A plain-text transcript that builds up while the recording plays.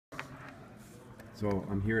So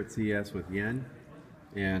I'm here at CES with Yen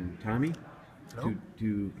and Tommy,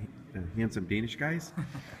 two handsome Danish guys,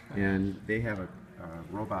 and they have a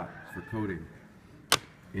robot for coding.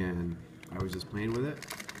 And I was just playing with it,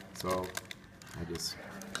 so I just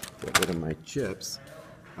got rid of my chips.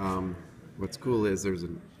 What's cool is there's a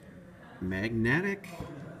magnetic.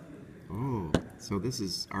 Oh, so this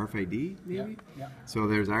is RFID, maybe? Yeah. So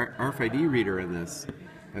there's our RFID reader in this.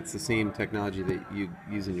 That's the same technology that you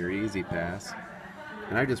use in your Easy Pass.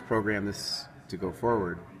 And I just programmed this to go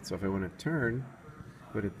forward. So if I want to turn,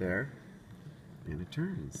 put it there, and it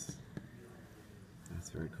turns. That's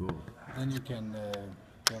very cool. Then you can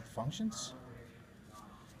build functions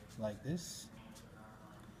like this.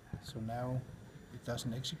 So now it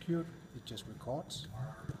doesn't execute, it just records.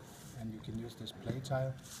 And you can use this play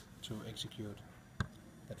tile to execute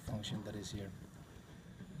that function that is here.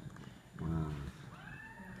 Wow.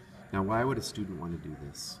 Now, why would a student want to do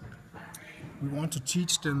this? We want to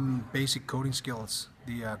teach them basic coding skills.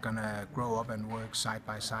 They are gonna grow up and work side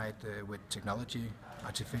by side with technology.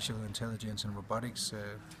 Artificial intelligence and robotics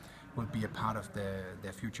will be a part of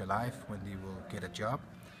their future life when they will get a job.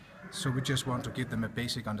 So we just want to give them a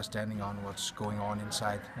basic understanding on what's going on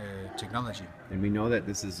inside technology. And we know that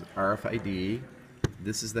this is RFID.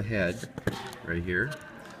 This is the head right here.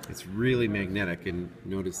 It's really magnetic, and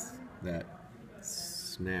notice that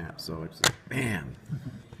snap. So it's like bam,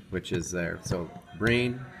 which is there. So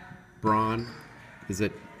brawn. Is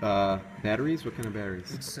it batteries? What kind of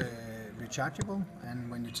batteries? It's rechargeable, and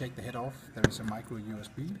when you take the head off, there is a micro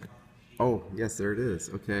USB. Oh, yes, there it is.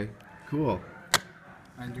 Okay, cool.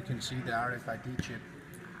 And you can see the RFID chip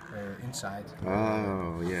inside.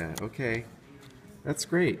 Oh, yeah. Okay, that's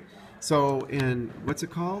great. So, and what's it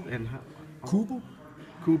called? And how? Kubo.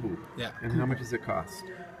 Kubo. Yeah. And Kubo. how much does it cost?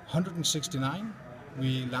 169.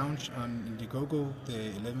 We launch on Indiegogo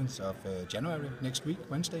the 11th of January, next week,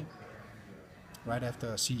 Wednesday, right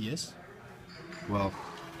after CES. Well,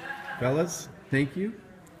 fellas, thank you.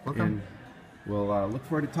 Welcome. And we'll look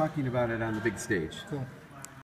forward to talking about it on the big stage. Cool.